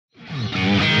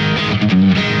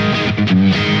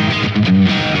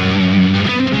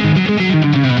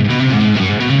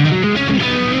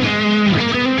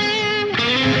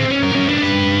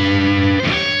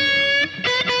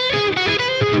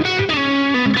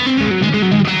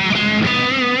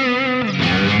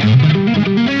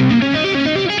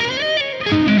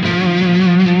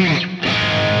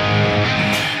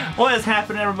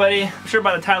everybody, I'm sure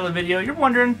by the title of the video you're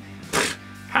wondering,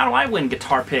 how do I win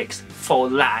guitar picks for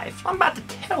life? I'm about to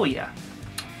tell you.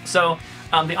 So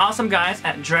the awesome guys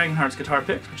at Dragonheart's Guitar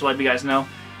Picks, which a lot of you guys know,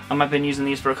 I've been using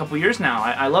these for a couple years now.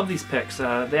 I love these picks.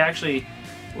 They actually,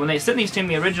 when they sent these to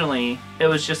me originally, it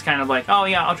was just kind of like, oh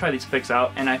yeah, I'll try these picks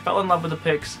out, and I fell in love with the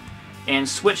picks and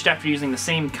switched after using the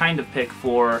same kind of pick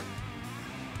for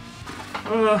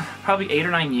probably 8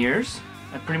 or 9 years.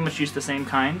 I pretty much used the same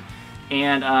kind,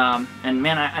 and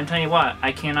man, I'm telling you what,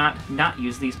 I cannot not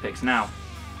use these picks now.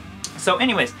 So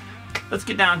anyways, let's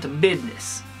get down to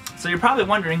business. So you're probably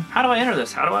wondering, how do I enter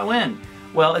this? How do I win?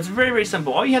 Well, it's very, very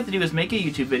simple. All you have to do is make a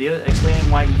YouTube video explaining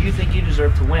why you think you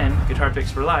deserve to win Guitar Picks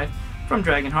for Life from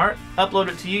Dragonheart, upload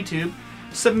it to YouTube,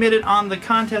 submit it on the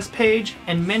contest page,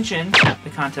 and mention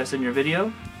the contest in your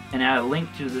video, and add a link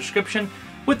to the description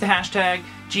with the hashtag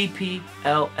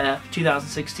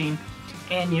GPLF2016,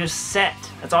 and you're set.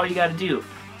 That's all you got to do.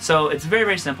 So it's very,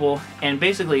 very simple, and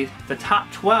basically the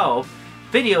top 12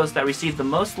 videos that receive the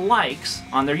most likes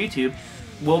on their YouTube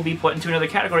will be put into another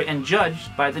category and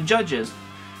judged by the judges.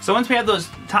 So once we have those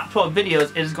top 12 videos,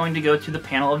 it is going to go to the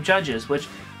panel of judges, which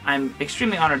I'm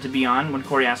extremely honored to be on when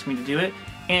Corey asked me to do it.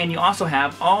 And you also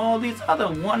have all these other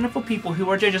wonderful people who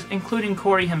are judges, including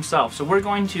Corey himself. So we're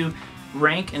going to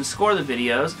rank and score the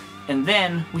videos, and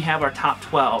then we have our top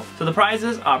 12. So the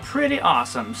prizes are pretty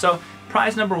awesome. So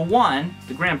prize number 1,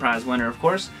 the grand prize winner of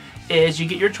course, is you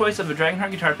get your choice of a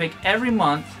Dragonheart guitar pick every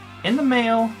month in the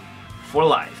mail for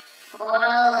life.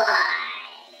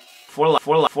 For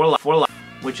life,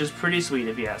 which is pretty sweet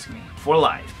if you ask me. For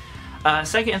life.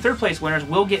 Second and third place winners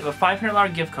will get a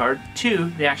 $500 gift card to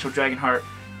the actual Dragonheart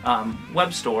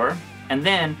web store, and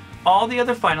then all the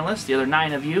other finalists, the other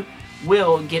 9 of you,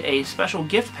 will get a special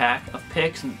gift pack of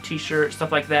picks and t-shirts,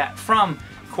 stuff like that, from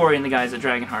Corey and the guys at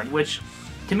Dragonheart, which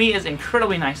to me is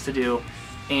incredibly nice to do,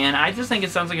 and I just think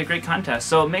it sounds like a great contest.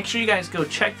 So make sure you guys go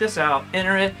check this out,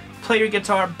 enter it, play your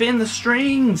guitar, bend the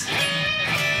strings!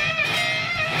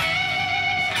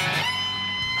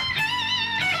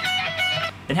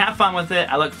 And have fun with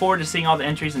it. I look forward to seeing all the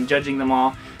entries and judging them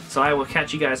all. So I will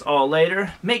catch you guys all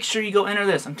later. Make sure you go enter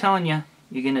this. I'm telling you,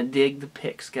 you're going to dig the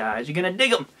picks, guys. You're going to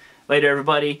dig them. Later,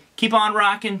 everybody. Keep on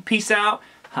rocking. Peace out.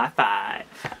 High five.